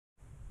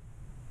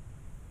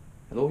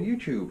Hello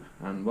YouTube,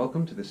 and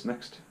welcome to this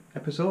next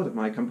episode of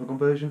my camper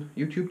conversion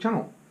YouTube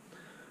channel.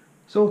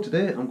 So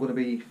today I'm going to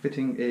be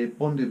fitting a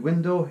bonded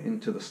window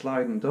into the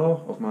sliding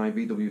door of my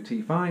VW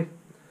T5.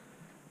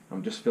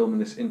 I'm just filming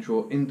this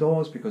intro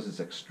indoors because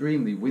it's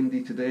extremely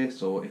windy today,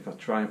 so if I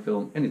try and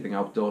film anything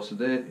outdoors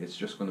today it's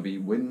just going to be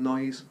wind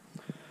noise.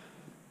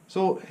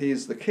 So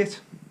here's the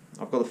kit.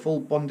 I've got a full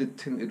bonded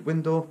tinted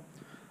window.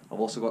 I've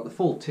also got the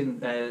full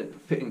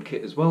fitting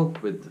kit as well,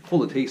 with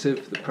full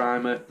adhesive, the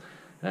primer,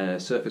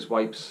 surface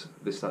wipes,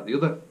 this, that, the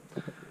other.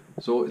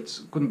 So it's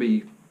going to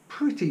be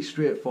pretty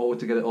straightforward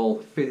to get it all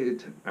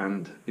fitted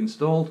and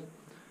installed.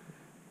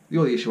 The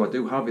only issue I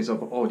do have is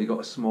I've already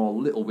got a small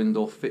little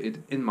window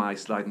fitted in my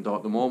sliding door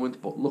at the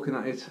moment, but looking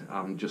at it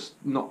I'm just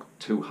not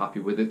too happy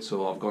with it,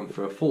 so I've gone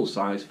for a full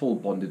size, full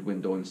bonded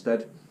window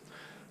instead.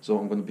 So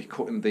I'm going to be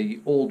cutting the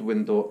old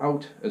window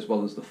out as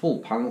well as the full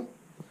panel.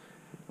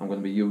 I'm going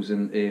to be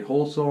using a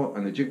hole saw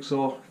and a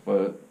jigsaw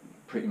for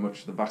pretty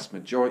much the vast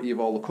majority of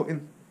all the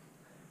cutting.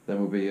 Then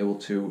we'll be able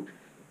to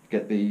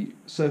get the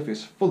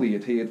surface fully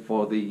adhered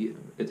for the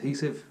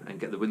adhesive and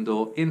get the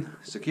window in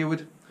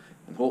secured,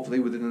 and hopefully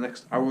within the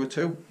next hour or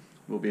two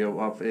we'll be able to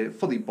have a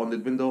fully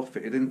bonded window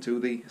fitted into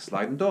the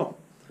sliding door.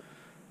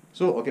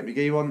 So I'll get my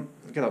gear on,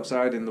 get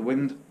outside in the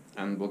wind,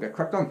 and we'll get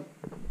cracked on.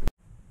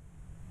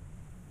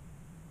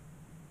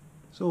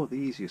 So the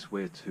easiest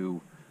way to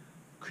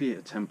create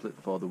a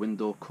template for the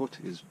window cut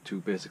is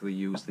to basically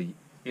use the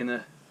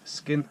inner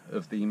skin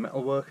of the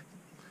metalwork.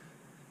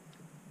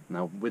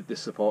 Now with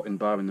this supporting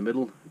bar in the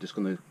middle, I'm just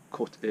going to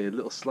cut a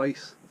little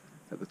slice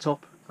at the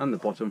top and the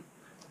bottom,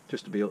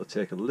 just to be able to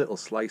take a little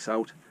slice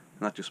out,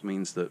 and that just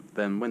means that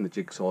then when the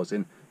jigsaw's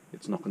in,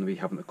 it's not going to be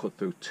having to cut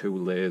through 2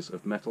 layers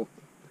of metal.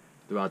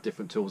 There are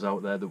different tools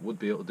out there that would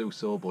be able to do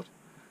so, but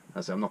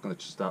as I say, I'm not going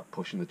to start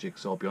pushing the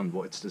jigsaw beyond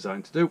what it's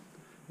designed to do,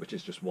 which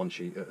is just one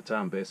sheet at a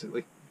time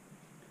basically.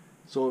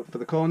 So for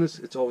the corners,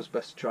 it's always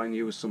best to try and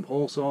use some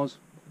hole saws.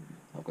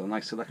 I've got a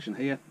nice selection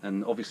here,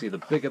 and obviously the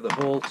bigger the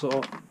hole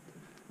saw,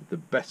 the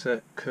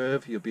better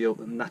curve you'll be able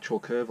to, natural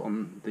curve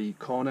on the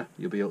corner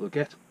you'll be able to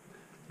get.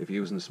 If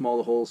you're using a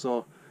smaller hole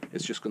saw,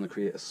 it's just going to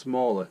create a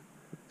smaller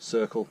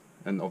circle,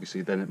 and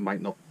obviously then it might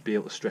not be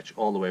able to stretch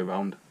all the way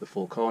around the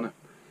full corner.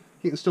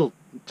 You can still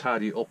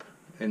tidy it up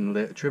in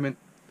later trimming,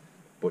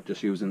 but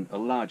just using a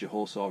larger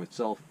hole saw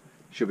itself,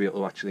 you should be able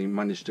to actually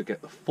manage to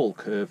get the full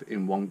curve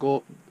in one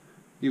go.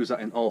 Use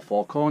that in all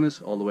 4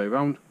 corners all the way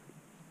around.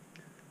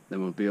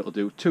 Then we'll be able to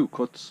do 2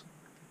 cuts,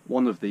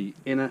 one of the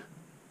inner,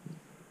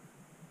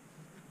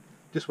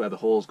 just where the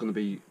hole is going to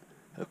be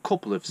a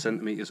couple of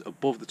centimetres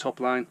above the top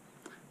line.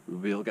 We'll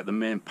be able to get the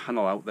main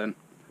panel out then,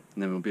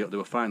 and then we'll be able to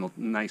do a final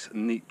nice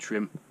neat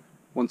trim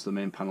once the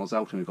main panel's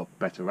out and we've got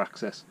better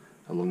access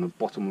along the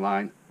bottom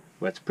line,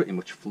 where it's pretty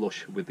much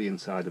flush with the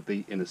inside of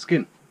the inner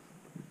skin.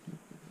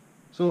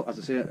 So as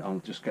I say, I'll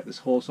just get this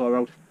hole saw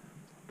out,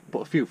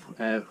 put a few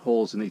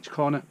holes in each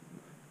corner,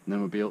 and then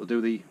we'll be able to do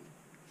the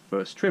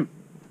first trim.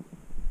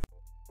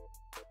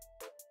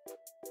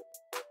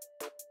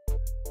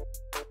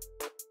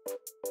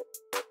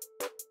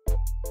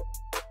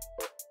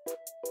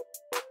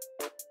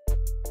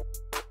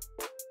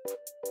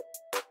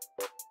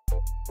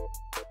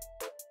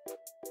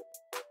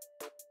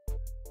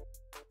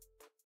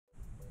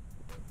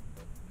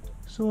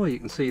 So you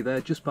can see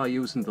there, just by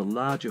using the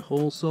larger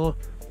hole saw,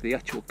 the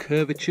actual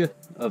curvature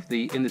of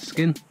the inner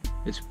skin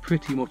is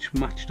pretty much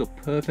matched up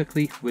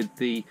perfectly with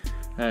the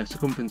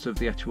circumference of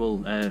the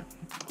actual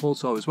hole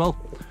saw as well.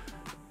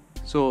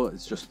 So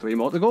it's just 3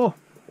 more to go.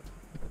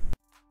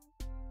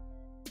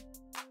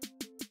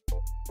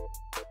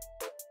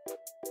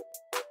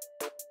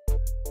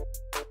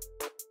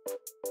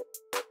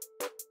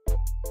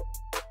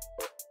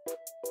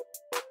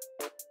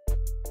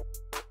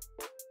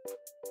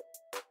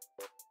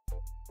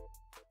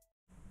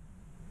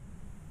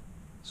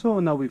 So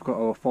now we've got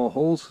our 4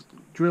 holes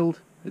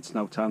drilled, it's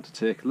now time to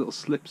take little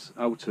slips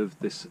out of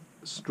this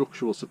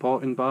structural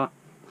supporting bar,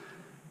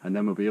 and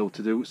then we'll be able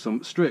to do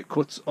some straight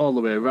cuts all the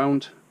way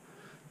around.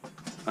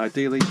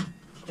 Ideally,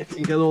 if you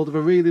can get hold of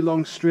a really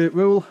long straight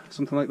rule,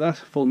 something like that,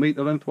 full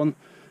metre length one,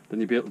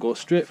 then you'll be able to go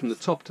straight from the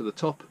top to the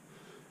top,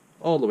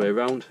 all the way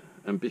around.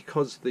 And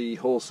because the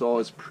hole saw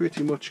is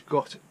pretty much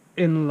got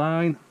in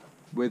line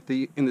with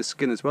the inner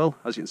skin as well,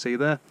 as you can see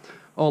there,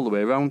 all the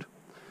way around,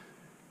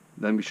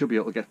 then we should be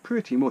able to get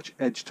pretty much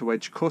edge to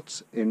edge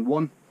cuts in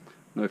one.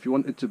 Now if you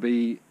wanted to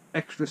be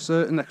extra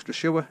certain, extra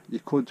sure, you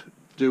could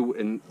do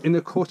an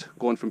inner cut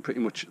going from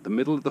pretty much the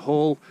middle of the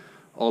hole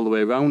all the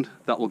way around.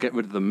 That will get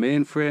rid of the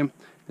main frame,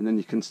 and then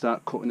you can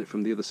start cutting it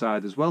from the other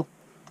side as well.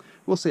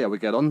 We'll see how we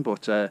get on,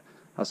 but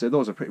I'll say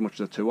those are pretty much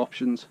the 2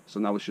 options.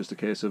 So now it's just a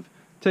case of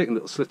taking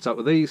little slits out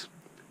of these,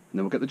 and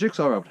then we'll get the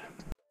jigsaw out.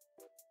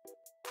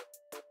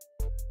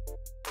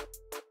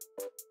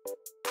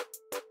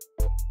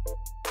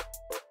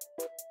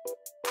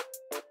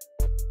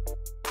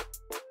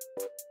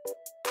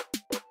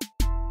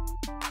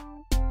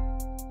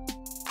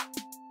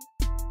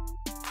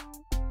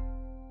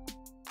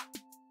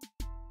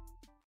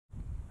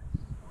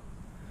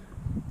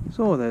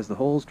 So there's the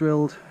holes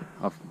drilled.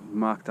 I've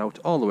marked out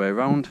all the way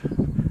around.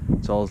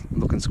 It's all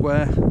looking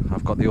square.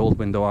 I've got the old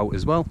window out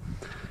as well,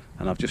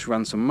 and I've just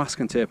ran some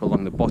masking tape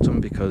along the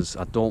bottom because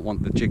I don't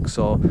want the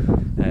jigsaw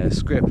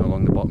scraping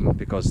along the bottom,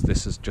 because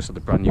this is just a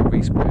brand new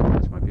respray,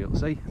 as you might be able to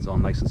see. It's all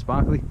nice and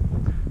sparkly,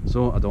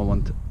 so I don't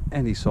want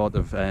any sort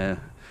of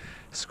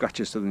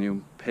scratches to the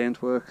new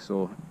paintwork.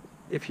 So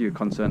if you're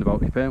concerned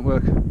about your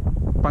paintwork,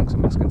 bang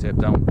some masking tape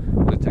down.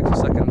 It takes a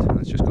second and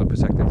it's just going to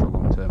protect it for the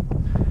long term.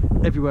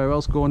 Everywhere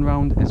else going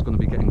around is going to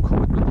be getting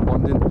covered with the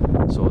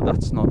bonding, so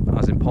that's not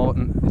as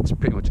important. It's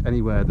pretty much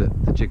anywhere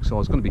that the jigsaw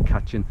is going to be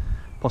catching,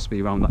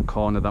 possibly around that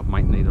corner that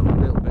might need a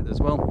little bit as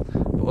well,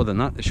 but other than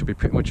that it should be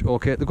pretty much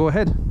okay to go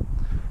ahead.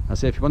 I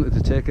say if you wanted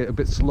to take it a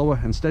bit slower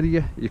and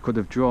steadier, you could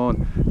have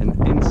drawn an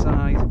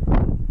inside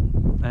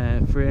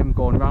frame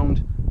going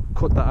around,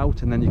 cut that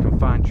out, and then you can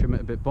fine trim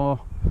it a bit more.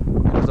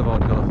 But because I've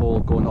already got a hole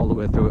going all the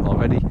way through it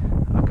already,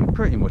 I can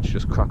pretty much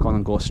just crack on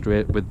and go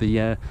straight with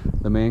the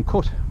main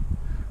cut.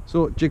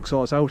 So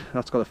jigsaw's out,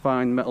 that's got a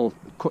fine metal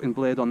cutting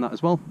blade on that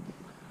as well.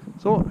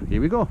 So here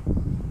we go.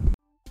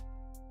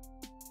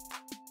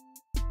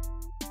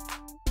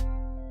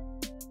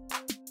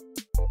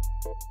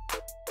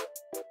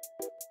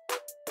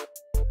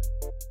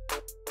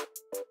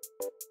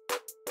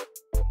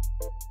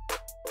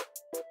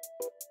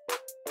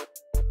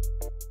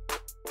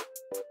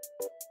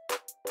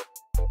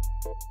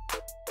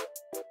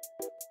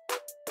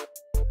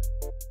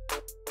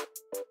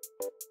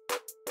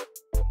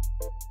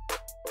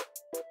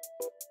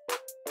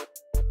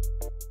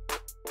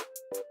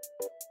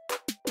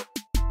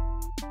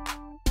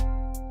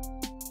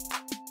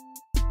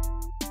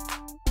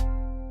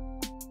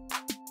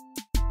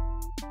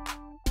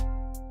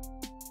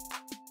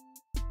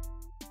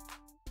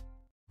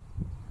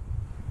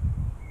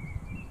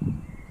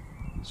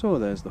 So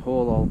there's the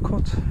hole all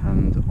cut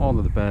and all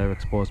of the bare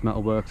exposed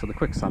metalwork. So the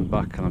quick sand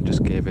back, and I've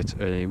just gave it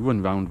a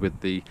run round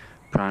with the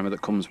primer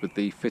that comes with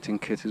the fitting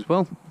kit as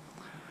well.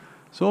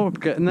 So we're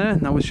getting there.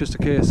 Now it's just a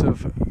case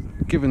of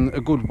giving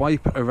a good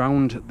wipe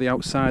around the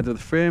outside of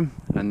the frame,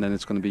 and then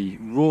it's going to be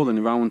rolling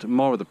around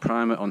more of the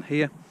primer on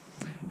here,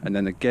 and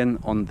then again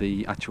on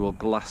the actual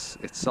glass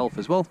itself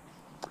as well.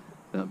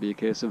 Then it'll be a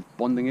case of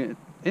bonding it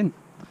in.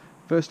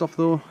 First off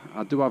though,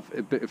 I do have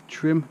a bit of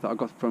trim that I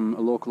got from a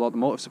local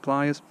automotive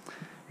suppliers.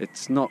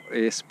 It's not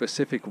a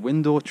specific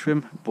window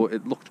trim, but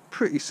it looked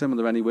pretty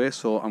similar anyway,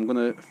 so I'm going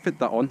to fit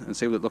that on and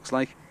see what it looks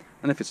like.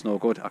 And if it's no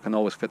good, I can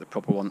always fit the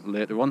proper one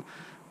later on.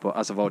 But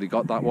as I've already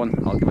got that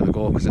one, I'll give it a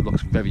go because it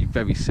looks very,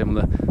 very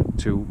similar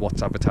to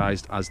what's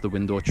advertised as the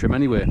window trim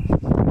anyway.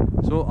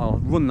 So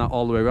I'll run that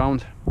all the way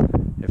around.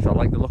 If I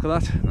like the look of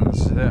that, then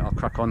as I say, I'll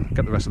crack on,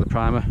 get the rest of the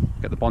primer,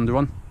 get the bonder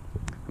on,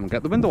 and we'll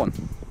get the window on.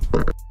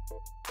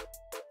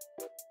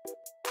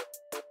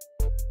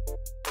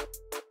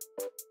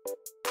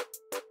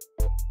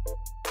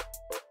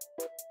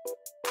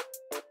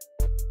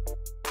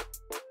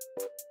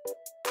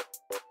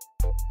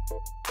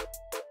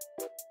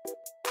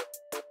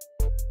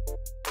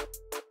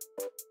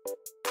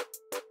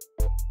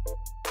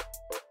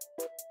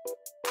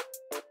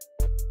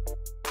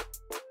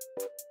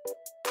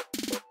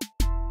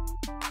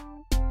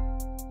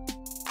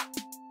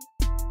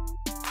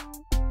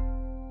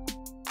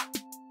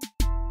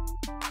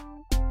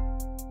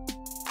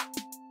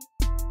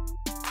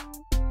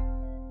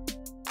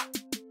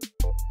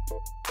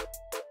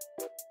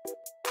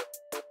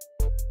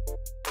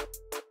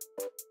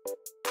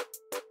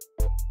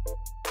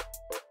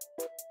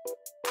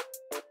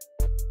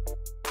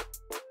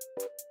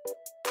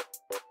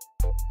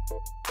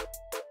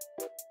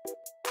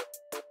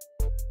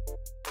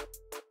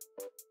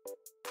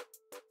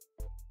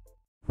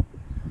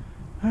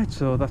 Right,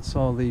 so that's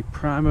all the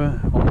primer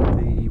on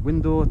the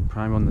window,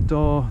 primer on the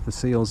door, the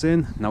seal's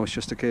in. Now it's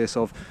just a case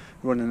of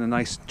running a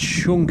nice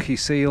chunky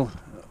seal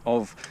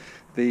of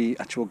the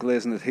actual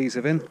glazing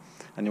adhesive in,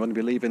 and you want to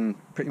be leaving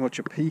pretty much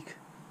a peak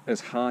as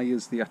high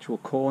as the actual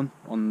cone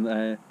on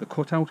the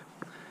cutout.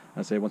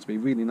 As I say, it wants to be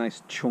really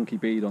nice chunky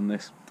bead on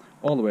this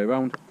all the way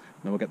around.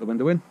 Now we'll get the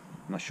window in,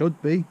 and that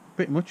should be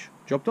pretty much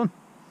job done.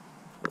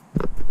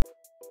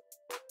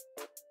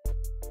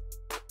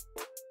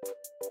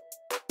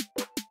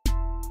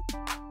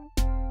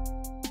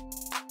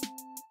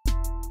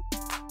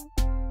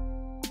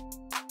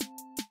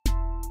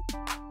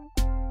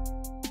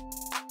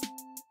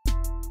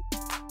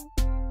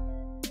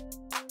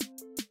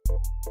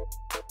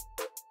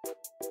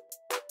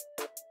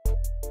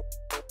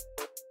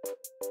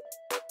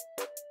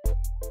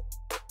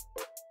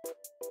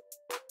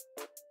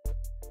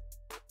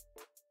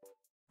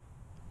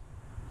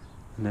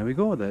 And there we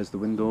go, there's the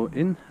window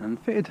in and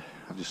fitted.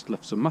 I've just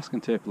left some masking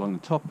tape along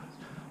the top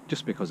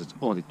just because it's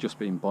only just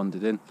been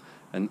bonded in,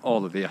 and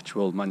all of the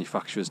actual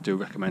manufacturers do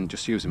recommend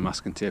just using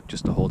masking tape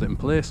just to hold it in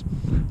place,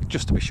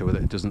 just to be sure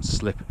that it doesn't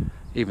slip,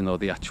 even though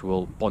the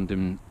actual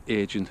bonding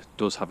agent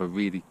does have a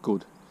really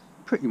good,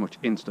 pretty much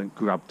instant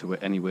grab to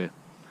it anyway.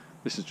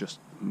 This is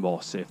just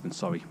more safe than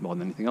sorry, more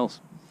than anything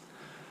else.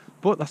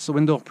 But that's the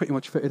window pretty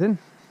much fitted in.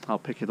 I'll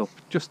pick it up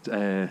just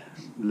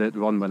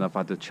later on when I've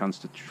had a chance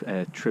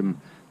to trim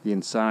the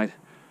inside,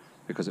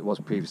 because it was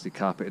previously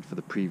carpeted for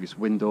the previous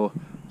window,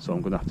 so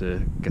I'm going to have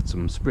to get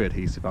some spray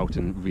adhesive out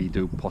and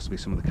redo possibly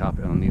some of the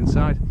carpet on the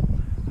inside.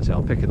 So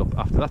I'll pick it up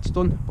after that's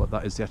done, but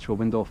that is the actual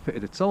window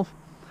fitted itself.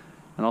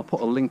 And I'll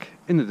put a link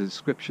in the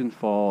description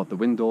for the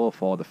window,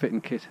 for the fitting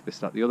kit, this,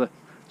 that, the other.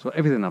 So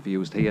everything I've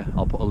used here,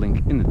 I'll put a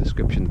link in the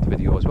description of the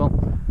video as well.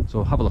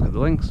 So have a look at the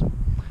links. And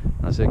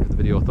I say give the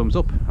video a thumbs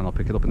up, and I'll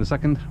pick it up in a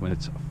second when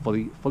it's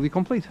fully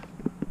complete.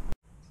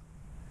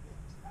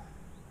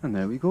 And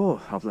there we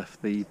go. I've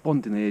left the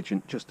bonding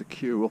agent just to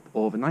cure up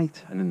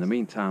overnight, and in the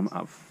meantime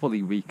I've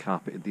fully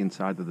recarpeted the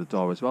inside of the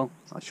door as well.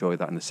 I'll show you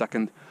that in a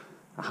second.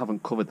 I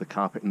haven't covered the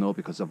carpeting though,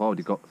 because I've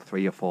already got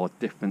 3 or 4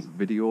 different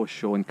videos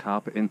showing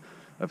carpeting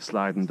of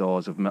sliding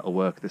doors, of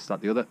metalwork, this, that,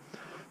 the other.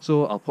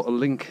 So I'll put a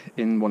link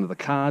in one of the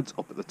cards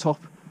up at the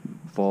top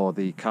for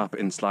the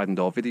carpeting sliding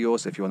door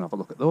videos if you want to have a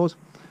look at those.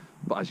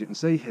 But as you can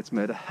see, it's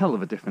made a hell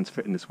of a difference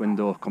fitting this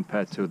window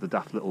compared to the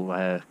daft little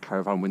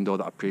caravan window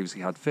that I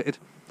previously had fitted.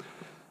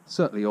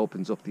 Certainly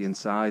opens up the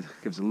inside,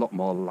 gives a lot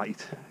more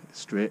light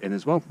straight in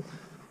as well.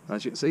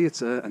 As you can see,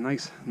 it's a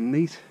nice,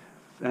 neat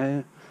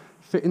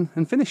fitting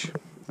and finish,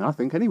 I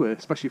think, anyway,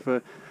 especially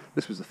for,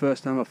 this was the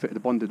first time I fitted a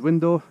bonded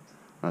window.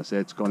 I say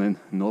it's gone in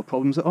no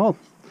problems at all.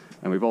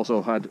 And we've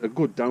also had a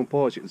good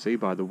downpour, as you can see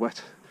by the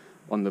wet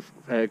on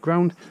the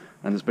ground,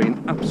 and there's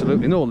been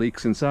absolutely no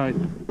leaks inside,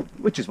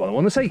 which is what I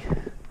want to see.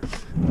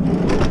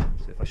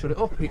 So if I shut it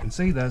up, you can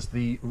see there's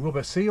the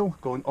rubber seal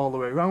going all the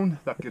way around.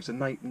 That gives a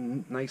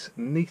nice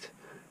neat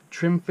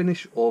trim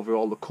finish over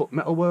all the cut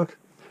metalwork.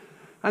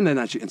 And then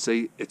as you can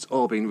see, it's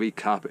all been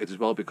recarpeted as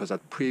well, because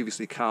I'd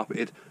previously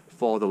carpeted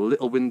for the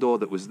little window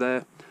that was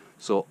there.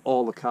 So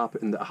all the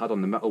carpeting that I had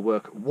on the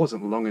metalwork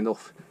wasn't long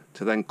enough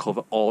to then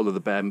cover all of the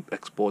bare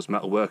exposed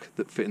metalwork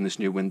that fit in this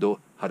new window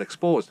had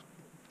exposed.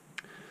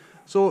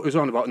 So it was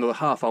around about another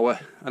half hour,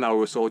 an hour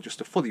or so, just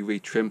to fully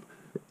retrim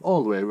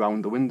all the way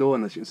around the window,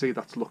 and as you can see,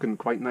 that's looking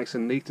quite nice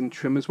and neat and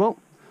trim as well.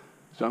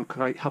 So I'm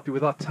quite happy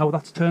with that, how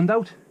that's turned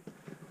out.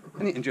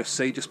 And you can just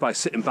see, just by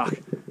sitting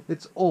back,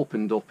 it's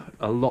opened up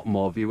a lot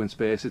more viewing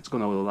space. It's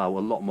going to allow a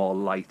lot more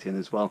light in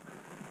as well,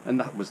 and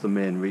that was the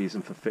main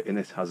reason for fitting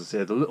it. As I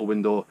say, the little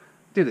window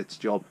did its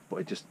job, but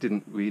it just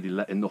didn't really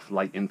let enough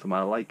light in for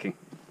my liking.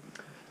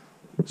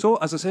 So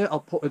as I say, I'll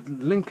put a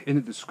link in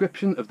the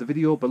description of the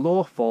video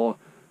below for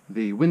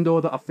the window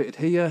that I've fitted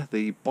here,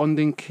 the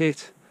bonding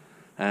kit,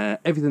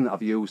 everything that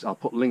I've used. I'll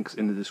put links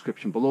in the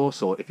description below,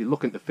 so if you're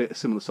looking to fit a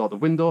similar sort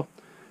of window,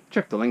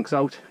 check the links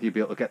out. You'll be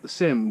able to get the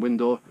same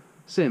window,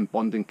 same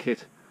bonding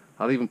kit.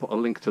 I'll even put a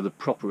link to the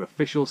proper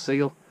official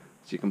seal,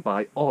 so you can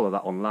buy all of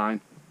that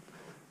online.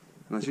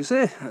 And as you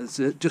say, it's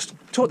just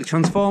totally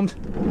transformed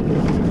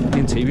the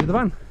interior of the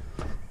van.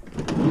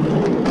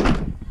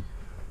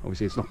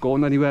 Obviously it's not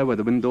going anywhere where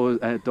the window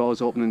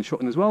doors open and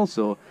shutting as well,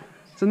 so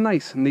it's a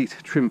nice, neat,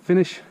 trim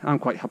finish. I'm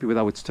quite happy with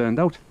how it's turned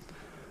out.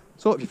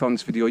 So if you found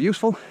this video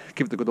useful,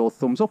 give it a good old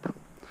thumbs up.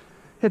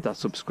 Hit that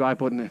subscribe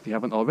button if you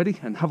haven't already,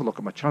 and have a look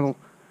at my channel.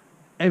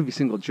 Every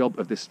single job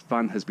of this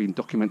van has been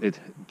documented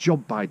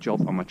job by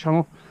job on my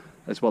channel,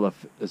 as well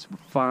as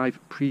 5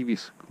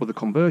 previous other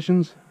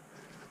conversions.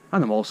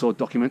 And I'm also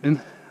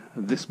documenting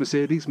this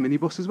Mercedes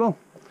minibus as well.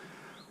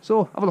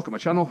 So have a look at my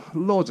channel,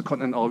 loads of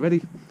content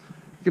already.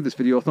 Give this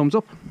video a thumbs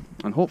up,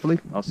 and hopefully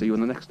I'll see you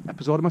in the next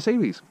episode of my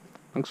series.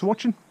 Thanks for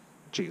watching.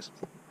 Cheers.